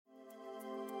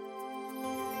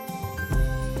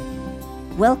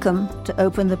Welcome to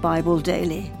Open the Bible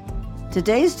Daily.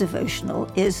 Today's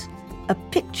devotional is a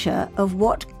picture of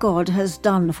what God has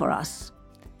done for us.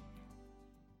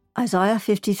 Isaiah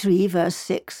 53 verse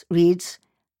 6 reads,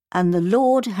 "And the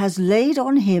Lord has laid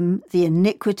on him the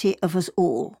iniquity of us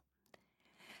all."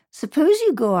 Suppose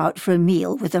you go out for a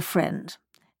meal with a friend,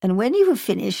 and when you have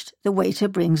finished, the waiter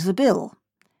brings the bill.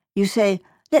 You say,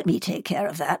 "Let me take care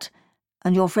of that."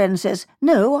 And your friend says,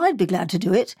 "No, I'd be glad to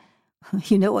do it."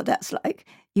 You know what that's like.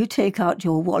 You take out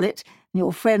your wallet, and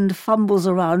your friend fumbles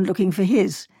around looking for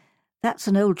his. That's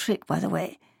an old trick, by the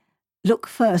way. Look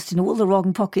first in all the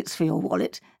wrong pockets for your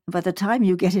wallet, and by the time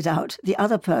you get it out, the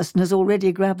other person has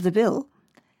already grabbed the bill.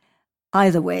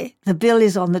 Either way, the bill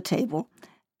is on the table,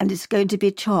 and it's going to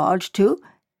be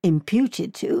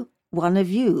imputed to, one of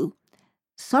you.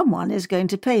 Someone is going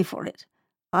to pay for it.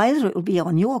 Either it will be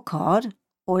on your card,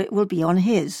 or it will be on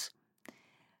his.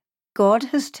 God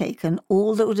has taken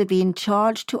all that would have been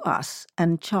charged to us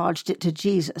and charged it to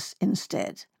Jesus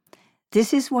instead.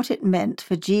 This is what it meant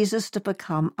for Jesus to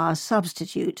become our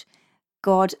substitute.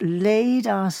 God laid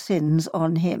our sins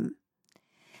on him.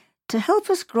 To help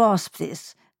us grasp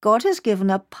this, God has given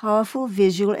a powerful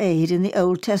visual aid in the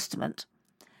Old Testament.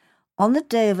 On the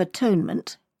Day of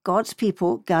Atonement, God's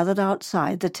people gathered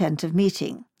outside the tent of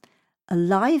meeting. A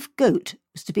live goat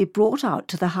was to be brought out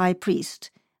to the high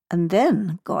priest. And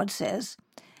then, God says,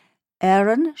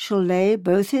 Aaron shall lay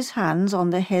both his hands on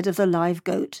the head of the live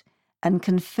goat and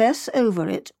confess over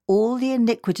it all the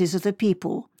iniquities of the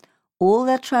people, all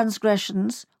their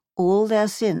transgressions, all their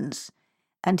sins,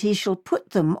 and he shall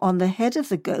put them on the head of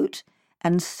the goat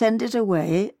and send it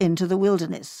away into the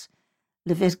wilderness.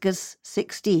 Leviticus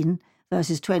 16,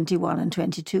 verses 21 and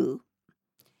 22.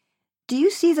 Do you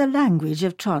see the language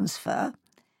of transfer?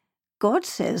 God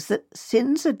says that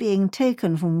sins are being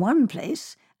taken from one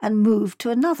place and moved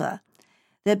to another.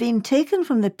 They're being taken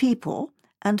from the people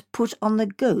and put on the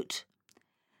goat.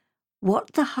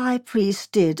 What the high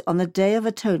priest did on the Day of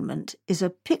Atonement is a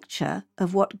picture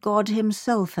of what God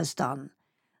himself has done.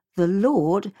 The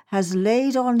Lord has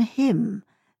laid on him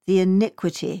the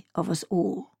iniquity of us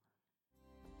all.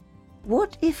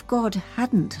 What if God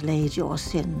hadn't laid your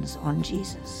sins on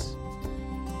Jesus?